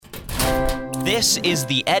This is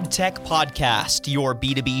the EdTech Podcast, your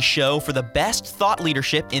B2B show for the best thought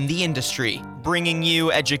leadership in the industry, bringing you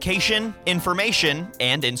education, information,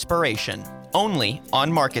 and inspiration, only on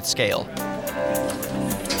Market Scale.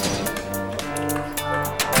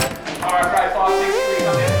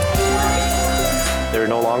 They're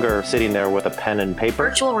no longer sitting there with a pen and paper.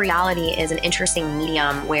 Virtual reality is an interesting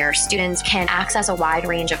medium where students can access a wide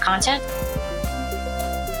range of content.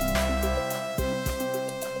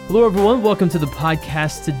 Hello everyone, welcome to the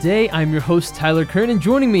podcast. Today I'm your host Tyler Kern, and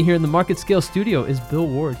joining me here in the Market Scale studio is Bill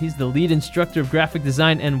Ward. He's the lead instructor of graphic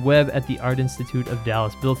design and web at the Art Institute of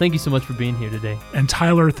Dallas. Bill, thank you so much for being here today. And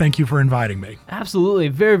Tyler, thank you for inviting me. Absolutely.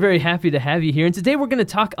 Very, very happy to have you here. And today we're going to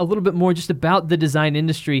talk a little bit more just about the design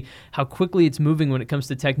industry, how quickly it's moving when it comes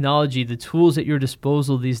to technology, the tools at your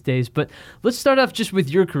disposal these days. But let's start off just with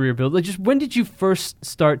your career, Bill. Just when did you first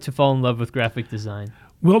start to fall in love with graphic design?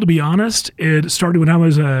 Well, to be honest, it started when I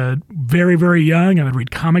was very, very young. I would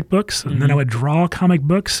read comic books, and then I would draw comic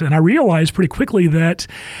books. And I realized pretty quickly that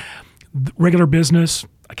regular business,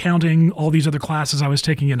 accounting, all these other classes I was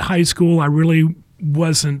taking in high school, I really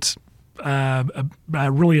wasn't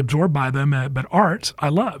really absorbed by them. But art, I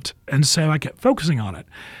loved. And so I kept focusing on it.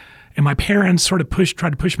 And my parents sort of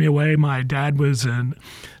tried to push me away. My dad was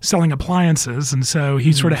selling appliances, and so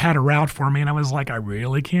he sort of had a route for me, and I was like, I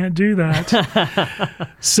really can't do that.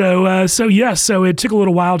 So it took a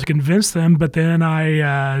little while to convince them, but then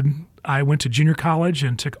I went to junior college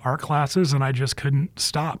and took art classes, and I just couldn't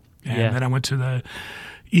stop. And then I went to the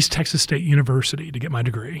East Texas State University to get my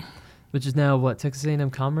degree. Which is now what, Texas A&M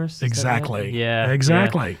Commerce? Exactly. Right? Yeah.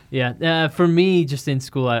 Exactly. Yeah. For me, just in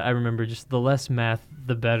school, I remember just the less math,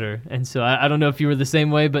 the better. And so I don't know if you were the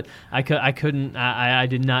same way, but I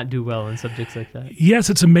did not do well in subjects like that. Yes,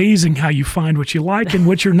 it's amazing how you find what you like and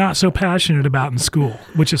what you're not so passionate about in school,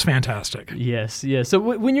 which is fantastic. Yes. So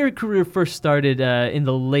when your career first started in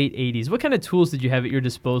the late 80s, what kind of tools did you have at your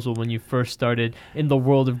disposal when you first started in the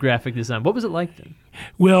world of graphic design? What was it like then?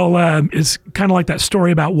 Well, it's kind of like that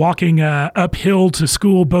story about walking uphill to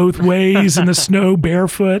school both ways in the snow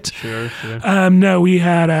barefoot. Sure. No, we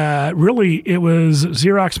had it was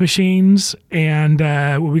Xerox machines, and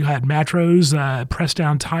we had Matros, press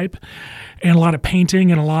down type, and a lot of painting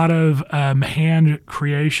and a lot of hand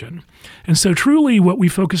creation. And so truly what we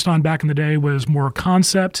focused on back in the day was more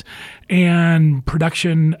concept and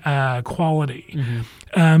production quality.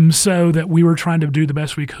 So that we were trying to do the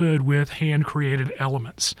best we could with hand-created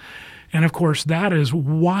elements. And of course, that has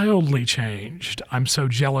wildly changed. I'm so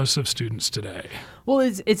jealous of students today. Well,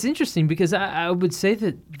 it's interesting because I would say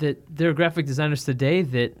that there are graphic designers today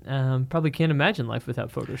that probably can't imagine life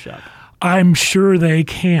without Photoshop. I'm sure they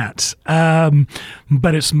can't.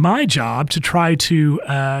 But it's my job to try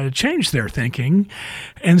to change their thinking.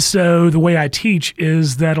 And so the way I teach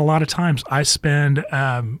is that a lot of times we'll spend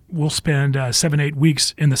 7-8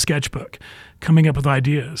 weeks in the sketchbook coming up with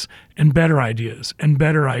ideas and better ideas and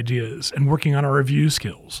better ideas and working on our review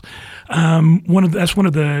skills. That's one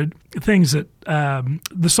of the things that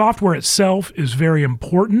the software itself is very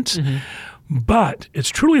important, but it's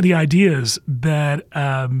truly the ideas that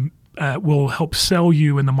will help sell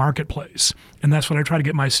you in the marketplace. And that's what I try to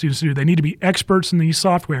get my students to do. They need to be experts in these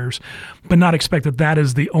softwares, but not expect that that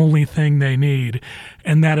is the only thing they need.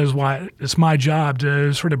 And that is why it's my job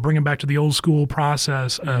to sort of bring them back to the old school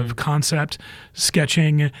process of concept,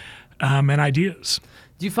 sketching, and ideas.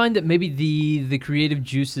 Do you find that maybe the creative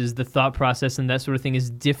juices, the thought process and that sort of thing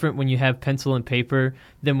is different when you have pencil and paper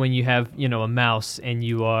than when you have, a mouse and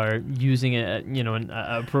you are using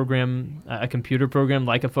a program, a computer program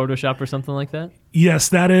like a Photoshop or something like that? Yes,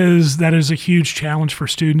 that is a huge challenge for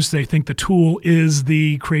students. They think the tool is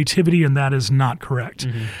the creativity, and that is not correct.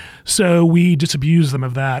 So we disabuse them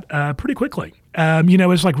of that pretty quickly.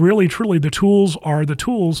 It's like really, truly, the tools are the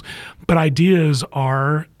tools, but ideas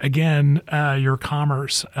are, again, your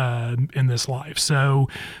commerce in this life. So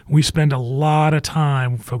we spend a lot of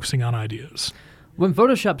time focusing on ideas. When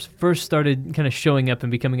Photoshop first started kind of showing up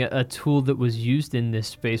and becoming a tool that was used in this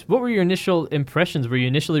space, what were your initial impressions? Were you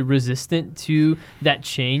initially resistant to that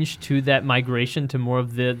change, to that migration to more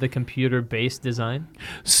of the computer-based design?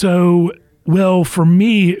 So, well, for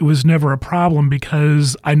me, it was never a problem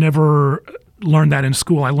because I never learned that in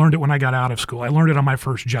school. I learned it when I got out of school. I learned it on my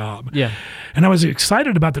first job. Yeah. And I was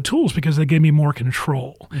excited about the tools because they gave me more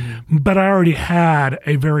control. But I already had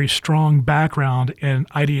a very strong background in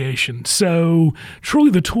ideation. So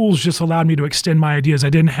truly the tools just allowed me to extend my ideas.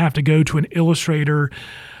 I didn't have to go to an illustrator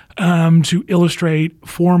to illustrate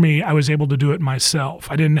for me. I was able to do it myself.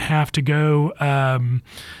 I didn't have to go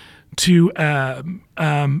to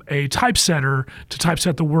a typesetter to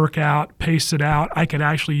typeset the work out, paste it out. I could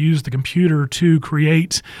actually use the computer to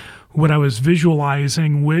create what I was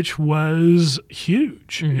visualizing, which was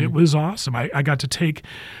huge. Mm-hmm. It was awesome. I got to take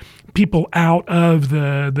people out of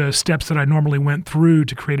the steps that I normally went through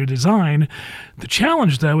to create a design. The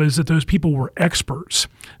challenge, though, is that those people were experts.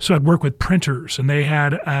 So I'd work with printers, and they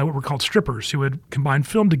had what were called strippers who would combine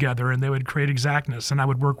film together, and they would create exactness. And I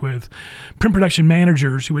would work with print production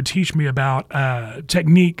managers who would teach me about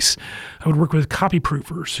techniques. I would work with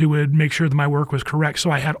copyproofers who would make sure that my work was correct.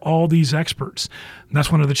 So I had all these experts. And that's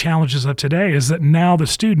one of the challenges of today, is that now the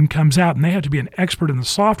student comes out and they have to be an expert in the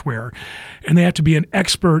software, and they have to be an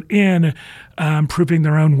expert in proofing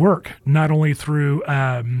their own work, not only through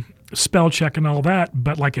spell check and all that,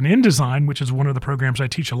 but like in InDesign, which is one of the programs I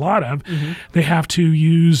teach a lot of, mm-hmm. they have to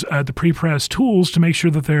use the pre-press tools to make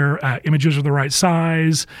sure that their images are the right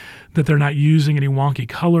size, that they're not using any wonky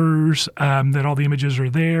colors, that all the images are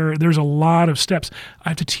there. There's a lot of steps. I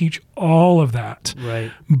have to teach all of that. Right.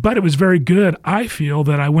 But it was very good. I feel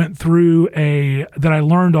that I went through that I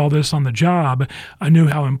learned all this on the job. I knew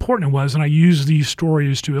how important it was, and I used these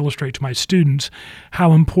stories to illustrate to my students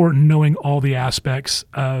how important knowing all the aspects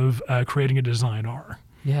of creating a design are.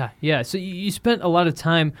 Yeah. So you spent a lot of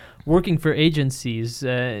time working for agencies.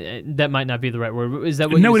 That might not be the right word. Is that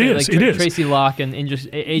what you said? No, it is. Like it is. Tracy Locke and just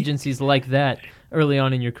agencies like that early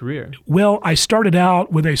on in your career? Well, I started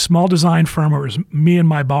out with a small design firm where it was me and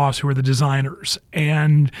my boss who were the designers.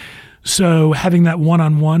 And so having that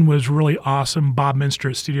one-on-one was really awesome. Bob Minster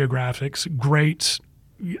at Studio Graphics, great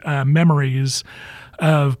memories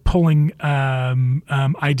of pulling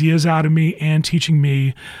ideas out of me and teaching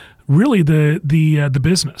me really the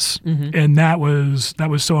business, mm-hmm. and that was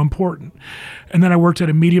so important. And then I worked at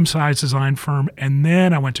a medium-sized design firm, and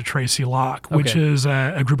then I went to Tracy Locke, which is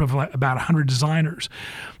a group of about 100 designers.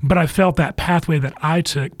 But I felt that pathway that I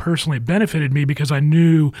took personally benefited me because I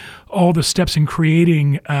knew all the steps in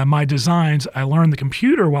creating my designs. I learned the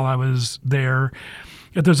computer while I was there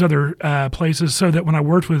at those other places, so that when I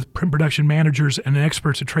worked with print production managers and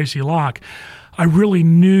experts at Tracy Locke, I really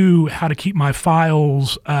knew how to keep my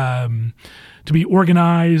files to be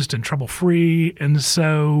organized and trouble-free. And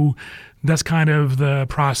so that's kind of the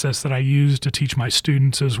process that I use to teach my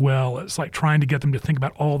students as well. It's like trying to get them to think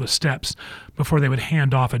about all the steps before they would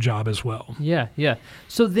hand off a job as well. Yeah.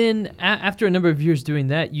 So then after a number of years doing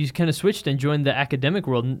that, you kind of switched and joined the academic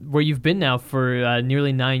world, where you've been now for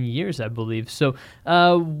nearly 9 years, I believe. So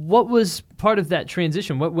what was part of that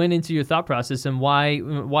transition? What went into your thought process, and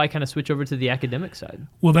why kind of switch over to the academic side?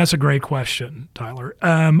 Well, that's a great question, Tyler.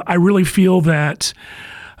 I really feel that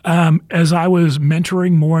as I was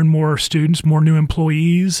mentoring more and more students, more new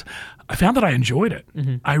employees, I found that I enjoyed it.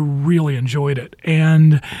 Mm-hmm. I really enjoyed it.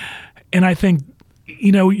 And I think,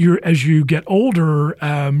 as you get older,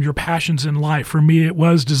 your passions in life, for me, it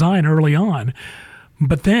was design early on.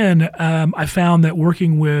 But then I found that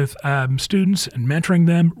working with students and mentoring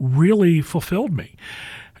them really fulfilled me.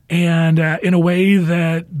 And in a way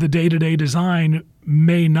that the day-to-day design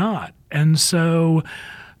may not. And so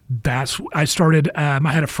I started,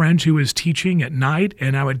 I had a friend who was teaching at night,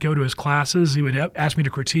 and I would go to his classes. He would ask me to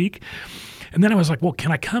critique. And then I was like, well,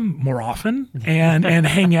 can I come more often and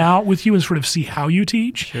hang out with you and sort of see how you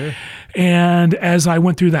teach? Sure. And as I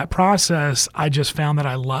went through that process, I just found that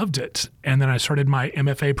I loved it. And then I started my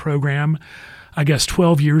MFA program, I guess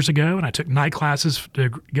 12 years ago, and I took night classes to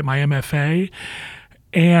get my MFA.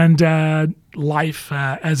 And life,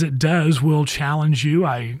 as it does, will challenge you.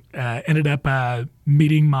 I ended up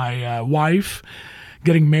meeting my wife,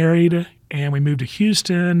 getting married, and we moved to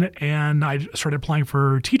Houston, and I started applying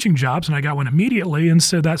for teaching jobs, and I got one immediately, and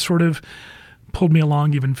so that sort of pulled me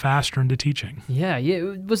along even faster into teaching. Yeah.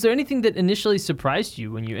 Was there anything that initially surprised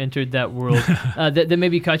you when you entered that world that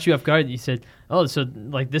maybe caught you off guard, that you said, oh, so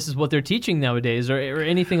like this is what they're teaching nowadays, or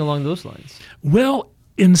anything along those lines? Well,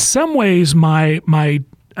 in some ways, my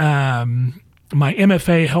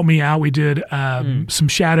MFA helped me out. We did some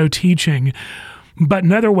shadow teaching. But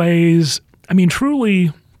in other ways, I mean,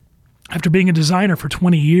 truly, after being a designer for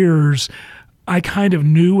 20 years, I kind of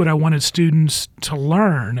knew what I wanted students to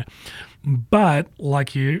learn. But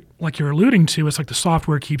like you're alluding to, it's like the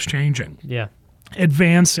software keeps changing. Yeah.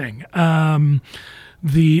 Advancing.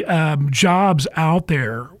 The jobs out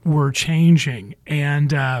there were changing.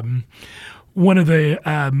 And one of the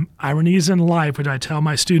ironies in life, which I tell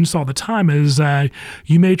my students all the time, is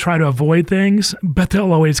you may try to avoid things, but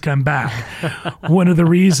they'll always come back. One of the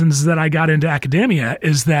reasons that I got into academia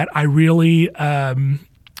is that I really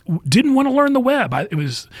didn't want to learn the web.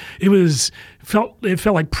 It felt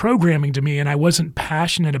like programming to me, and I wasn't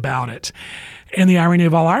passionate about it. And the irony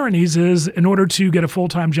of all ironies is, in order to get a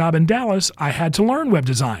full-time job in Dallas, I had to learn web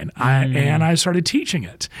design, and I started teaching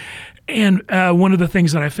it. And one of the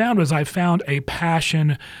things that I found was I found a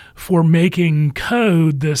passion for making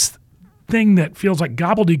code, this thing that feels like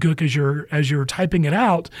gobbledygook as you're typing it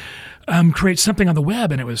out, create something on the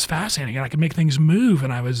web, and it was fascinating, and I could make things move,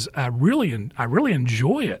 and I really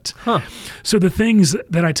enjoy it. So the things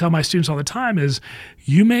that I tell my students all the time is,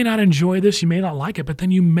 you may not enjoy this, you may not like it, but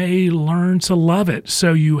then you may learn to love it.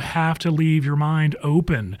 So you have to leave your mind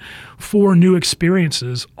open for new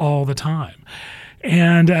experiences all the time.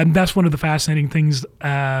 And that's one of the fascinating things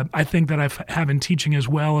I think that I have in teaching as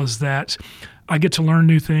well, is that I get to learn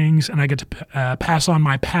new things, and I get to pass on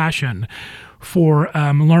my passion for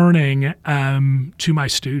learning to my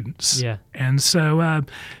students. Yeah. And so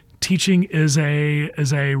teaching is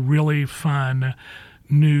a really fun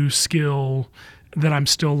new skill that I'm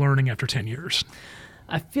still learning after 10 years.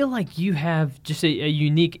 I feel like you have just a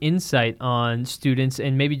unique insight on students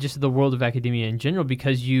and maybe just the world of academia in general,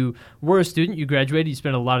 because you were a student, you graduated, you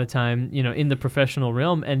spent a lot of time, in the professional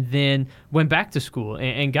realm, and then went back to school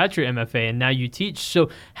and got your MFA, and now you teach. So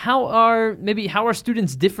how are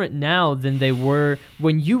students different now than they were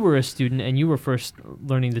when you were a student and you were first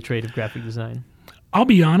learning the trade of graphic design? I'll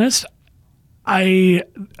be honest. I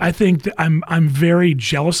think that I'm very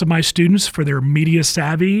jealous of my students for their media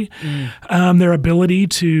savvy, their ability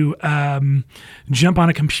to jump on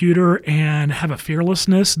a computer and have a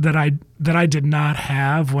fearlessness that I did not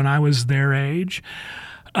have when I was their age.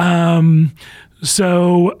 So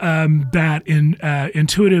that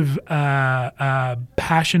intuitive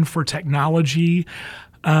passion for technology,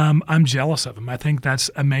 I'm jealous of them. I think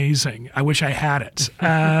that's amazing. I wish I had it.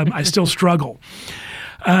 I still struggle.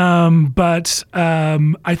 But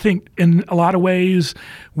I think in a lot of ways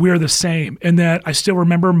we're the same, in that I still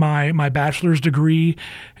remember my bachelor's degree,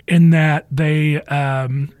 in that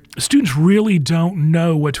students really don't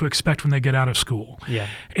know what to expect when they get out of school. Yeah.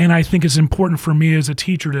 And I think it's important for me as a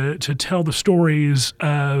teacher to tell the stories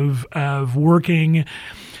of working.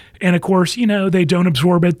 And of course, they don't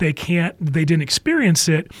absorb it. They didn't experience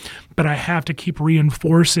it, but I have to keep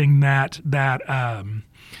reinforcing that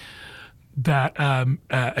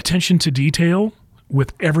attention to detail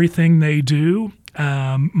with everything they do.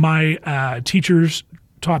 My teachers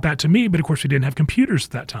taught that to me, but of course we didn't have computers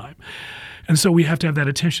at that time. And so we have to have that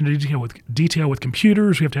attention to detail with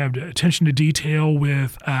computers. We have to have attention to detail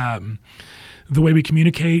with the way we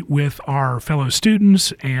communicate with our fellow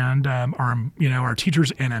students and our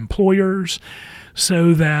teachers and employers,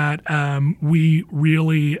 so that we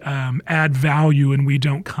really add value and we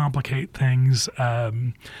don't complicate things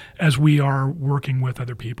as we are working with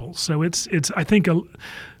other people. So it's I think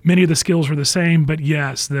many of the skills are the same, but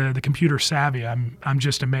yes, the computer savvy, I'm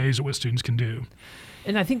just amazed at what students can do.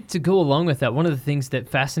 And I think to go along with that, one of the things that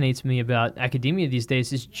fascinates me about academia these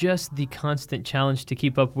days is just the constant challenge to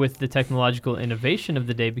keep up with the technological innovation of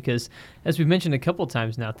the day, because as we've mentioned a couple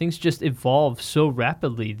times now, things just evolve so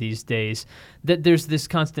rapidly these days that there's this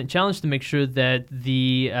constant challenge to make sure that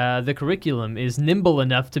the curriculum is nimble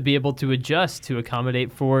enough to be able to adjust to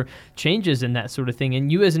accommodate for changes and that sort of thing.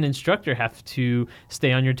 And you as an instructor have to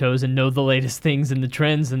stay on your toes and know the latest things and the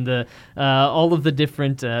trends and the all of the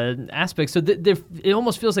different aspects. So it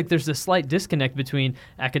almost feels like there's a slight disconnect between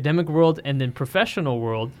academic world and then professional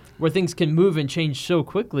world, where things can move and change so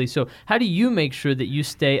quickly. So how do you make sure that you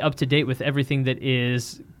stay up to date with everything that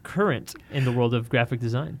is current in the world of graphic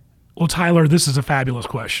design? Well, Tyler, this is a fabulous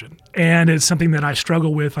question, and it's something that I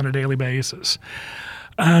struggle with on a daily basis.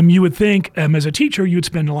 You would think as a teacher, you would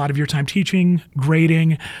spend a lot of your time teaching,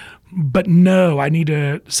 grading, but no, I need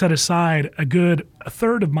to set aside a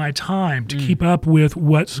third of my time to keep up with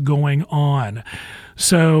what's going on.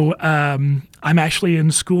 So I'm actually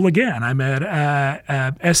in school again. I'm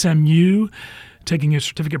at SMU, taking a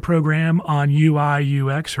certificate program on UI,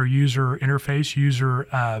 UX, or user interface, user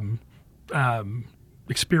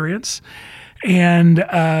experience. And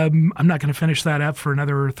I'm not going to finish that up for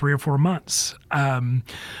another 3 or 4 months.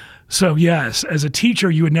 So yes, as a teacher,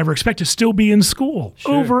 you would never expect to still be in school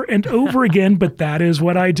over and over again, but that is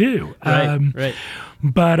what I do. Right.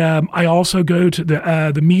 But I also go to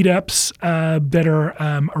the meetups that are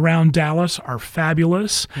around Dallas are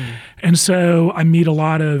fabulous. And so I meet a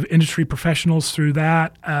lot of industry professionals through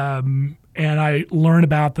that. And I learn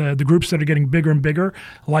about the groups that are getting bigger and bigger,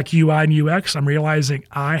 like UI and UX. I'm realizing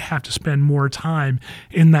I have to spend more time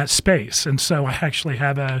in that space. And so I actually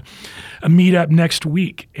have a meetup next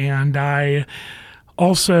week. And I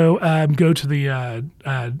Also, go to the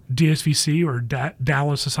DSVC, or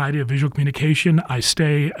Dallas Society of Visual Communication. I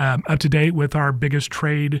stay up to date with our biggest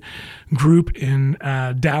trade group in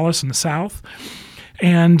Dallas in the South.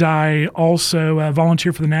 And I also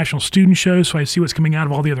volunteer for the National Student Show, so I see what's coming out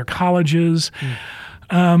of all the other colleges.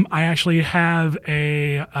 I actually have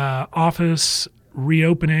a office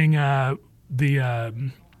reopening.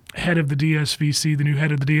 The head of the DSVC, the new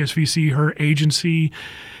head of the DSVC, her agency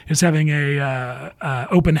is having a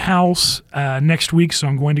open house next week, so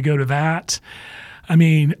I'm going to go to that. I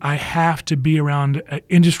mean, I have to be around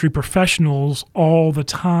industry professionals all the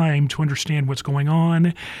time to understand what's going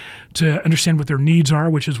on, to understand what their needs are,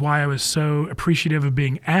 which is why I was so appreciative of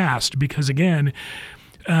being asked, because again,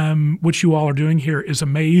 what you all are doing here is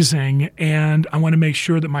amazing, and I want to make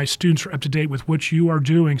sure that my students are up to date with what you are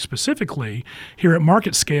doing specifically here at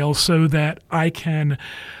Market Scale, so that I can,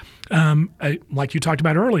 like you talked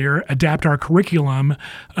about earlier, adapt our curriculum,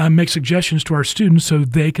 make suggestions to our students so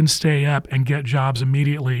they can stay up and get jobs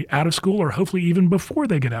immediately out of school, or hopefully even before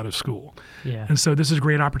they get out of school. Yeah. And so this is a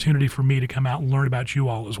great opportunity for me to come out and learn about you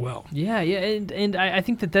all as well. Yeah, and I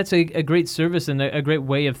think that that's a great service and a great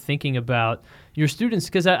way of thinking about your students,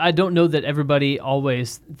 because I don't know that everybody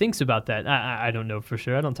always thinks about that. I don't know for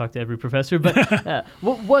sure. I don't talk to every professor, but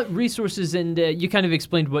what resources, and you kind of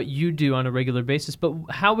explained what you do on a regular basis, but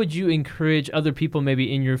how would you encourage other people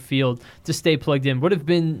maybe in your field to stay plugged in? What have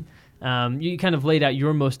been, you kind of laid out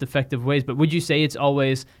your most effective ways, but would you say it's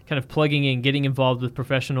always kind of plugging in, getting involved with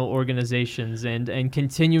professional organizations and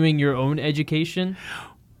continuing your own education?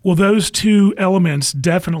 Well, those two elements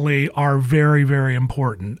definitely are very, very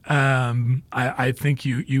important. I think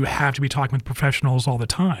you have to be talking with professionals all the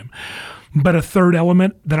time. But a third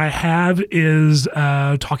element that I have is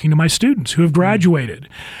talking to my students who have graduated.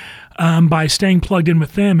 By staying plugged in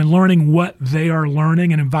with them and learning what they are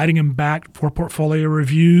learning and inviting them back for portfolio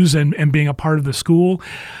reviews and being a part of the school.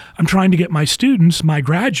 I'm trying to get my students, my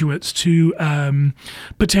graduates, to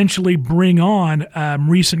potentially bring on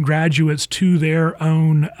recent graduates to their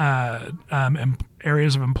own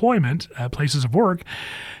areas of employment, places of work,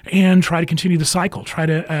 and try to continue the cycle, try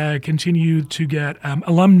to continue to get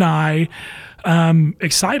alumni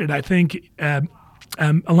excited. I think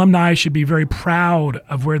alumni should be very proud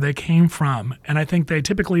of where they came from, and I think they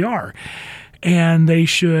typically are. And they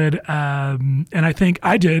should, and I think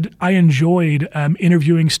I enjoyed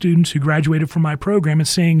interviewing students who graduated from my program and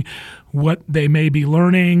seeing what they may be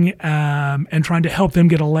learning and trying to help them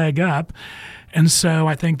get a leg up. And so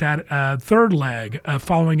I think that third leg,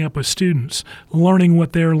 following up with students, learning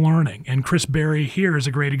what they're learning. And Chris Berry here is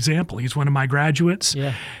a great example. He's one of my graduates.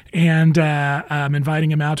 Yeah. And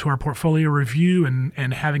inviting him out to our portfolio review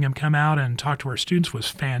and having him come out and talk to our students was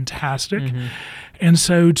fantastic. Mm-hmm. And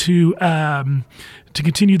so to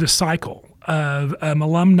continue the cycle of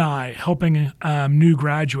alumni helping new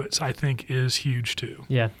graduates, I think, is huge too.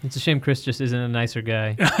 Yeah, it's a shame Chris just isn't a nicer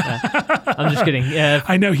guy. I'm just kidding.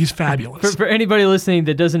 I know he's fabulous. For anybody listening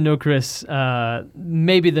that doesn't know Chris,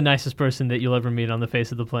 maybe the nicest person that you'll ever meet on the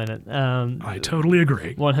face of the planet. I totally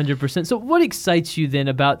agree. 100%. So what excites you then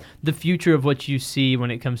about the future of what you see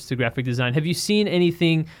when it comes to graphic design? Have you seen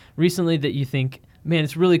anything recently that you think, man,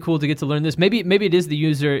 it's really cool to get to learn this? Maybe it is the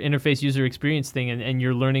user interface, user experience thing, and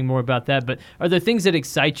you're learning more about that. But are there things that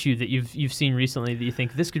excite you that you've seen recently that you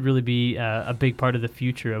think this could really be a big part of the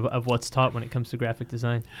future of what's taught when it comes to graphic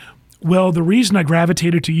design? Well, the reason I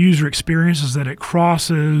gravitated to user experience is that it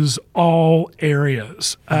crosses all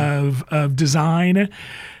areas of design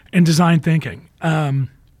and design thinking.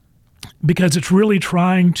 Because it's really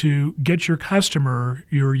trying to get your customer,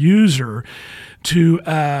 your user, to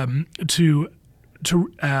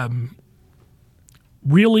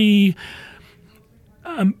really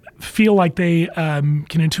feel like they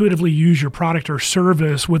can intuitively use your product or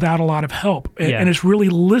service without a lot of help. And it's really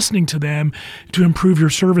listening to them to improve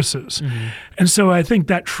your services. Mm-hmm. And so I think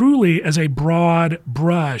that truly, as a broad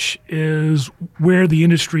brush, is where the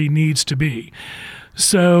industry needs to be.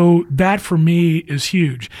 So that for me is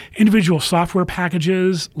huge. Individual software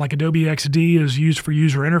packages like Adobe XD is used for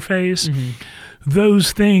user interface. Mm-hmm.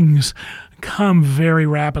 Those things come very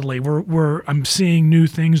rapidly. I'm seeing new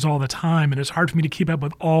things all the time, and it's hard for me to keep up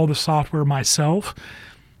with all the software myself.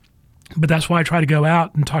 But that's why I try to go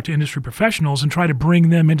out and talk to industry professionals and try to bring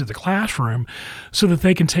them into the classroom so that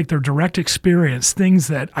they can take their direct experience, things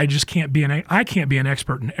that I can't be an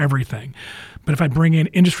expert in everything. But if I bring in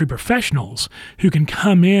industry professionals who can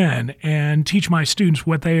come in and teach my students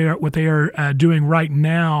what they are doing right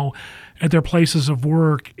now at their places of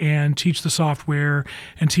work and teach the software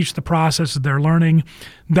and teach the process that they're learning,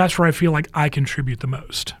 that's where I feel like I contribute the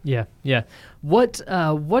most. Yeah. What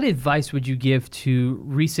advice would you give to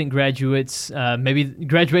recent graduates, maybe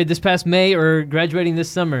graduated this past May or graduating this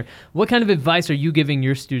summer? What kind of advice are you giving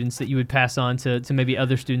your students that you would pass on to maybe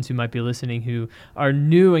other students who might be listening who are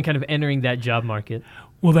new and kind of entering that job market?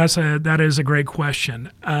 Well, that is a great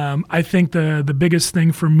question. I think the biggest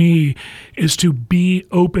thing for me is to be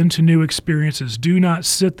open to new experiences. Do not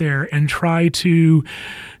sit there and try to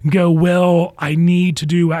go, well, I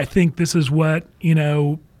think this is what,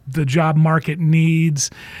 the job market needs.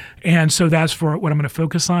 And so that's what I'm going to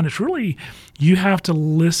focus on. It's really, you have to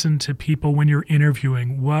listen to people when you're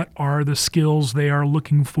interviewing. What are the skills they are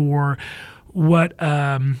looking for? What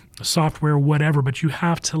software, whatever, but you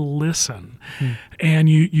have to listen, and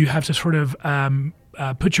you have to sort of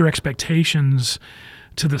put your expectations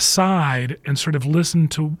to the side and sort of listen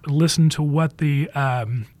to what the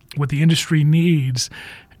industry needs,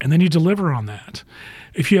 and then you deliver on that.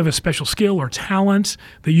 If you have a special skill or talent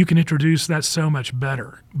that you can introduce, that's so much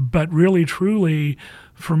better. But really, truly,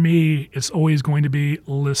 for me, it's always going to be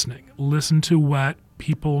listening. Listen to what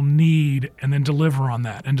people need and then deliver on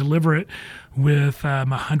that, and deliver it with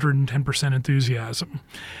 110% enthusiasm.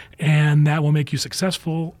 And that will make you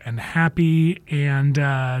successful and happy. And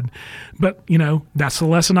but that's the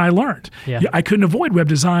lesson I learned. Yeah. I couldn't avoid web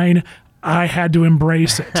design. I had to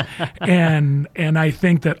embrace it. and I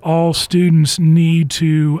think that all students need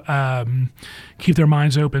to keep their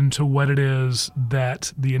minds open to what it is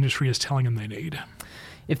that the industry is telling them they need.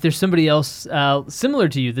 If there's somebody else similar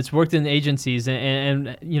to you that's worked in agencies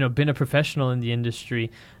and been a professional in the industry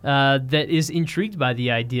that is intrigued by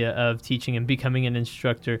the idea of teaching and becoming an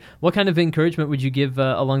instructor, what kind of encouragement would you give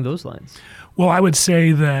along those lines? Well, I would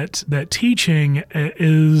say that teaching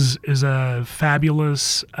is a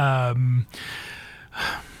fabulous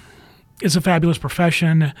it's a fabulous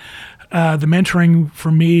profession. The mentoring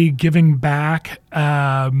for me, giving back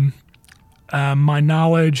my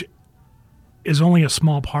knowledge, is only a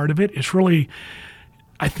small part of it. It's really,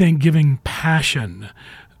 I think, giving passion,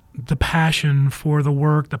 the passion for the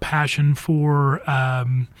work, the passion for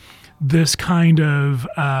this kind of,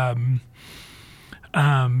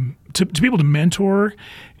 to be able to mentor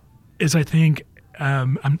is, I think,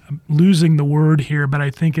 I'm losing the word here, but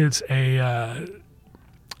I think it's it's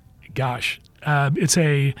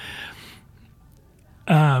a,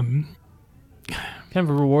 kind of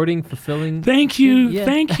a rewarding, fulfilling. Thank you. Yeah.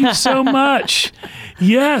 Thank you so much.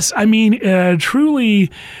 Yes. I mean, truly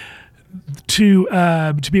to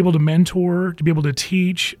be able to mentor, to be able to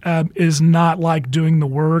teach is not like doing the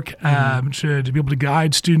work. To be able to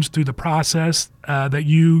guide students through the process that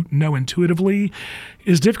intuitively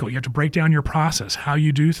is difficult. You have to break down your process, how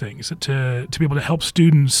you do things, to be able to help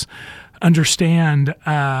students understand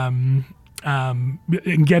and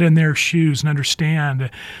get in their shoes and understand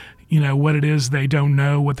what it is they don't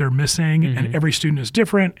know, what they're missing, and every student is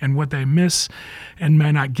different, and what they miss and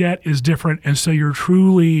may not get is different, and so you're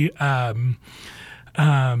truly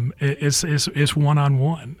it's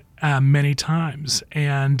one-on-one many times,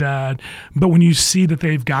 and but when you see that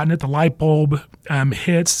they've gotten it, the light bulb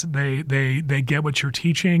hits, they get what you're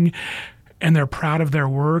teaching, and they're proud of their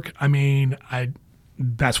work. I mean,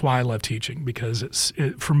 that's why I love teaching, because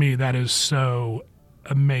for me that is so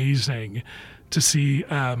amazing to see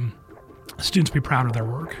students be proud of their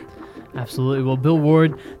work. Absolutely. Well, Bill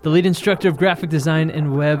Ward, the lead instructor of graphic design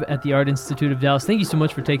and web at the Art Institute of Dallas, thank you so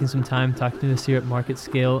much for taking some time talking to us here at Market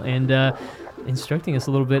Scale and instructing us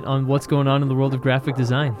a little bit on what's going on in the world of graphic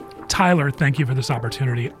design. Tyler, thank you for this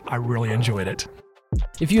opportunity. I really enjoyed it.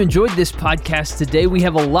 If you enjoyed this podcast today, we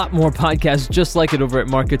have a lot more podcasts just like it over at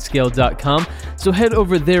marketscale.com. So head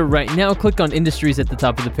over there right now, click on industries at the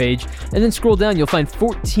top of the page, and then scroll down. You'll find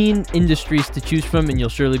 14 industries to choose from, and you'll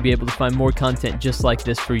surely be able to find more content just like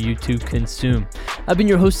this for you to consume. I've been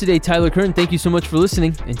your host today, Tyler Kern. Thank you so much for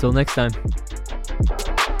listening. Until next time.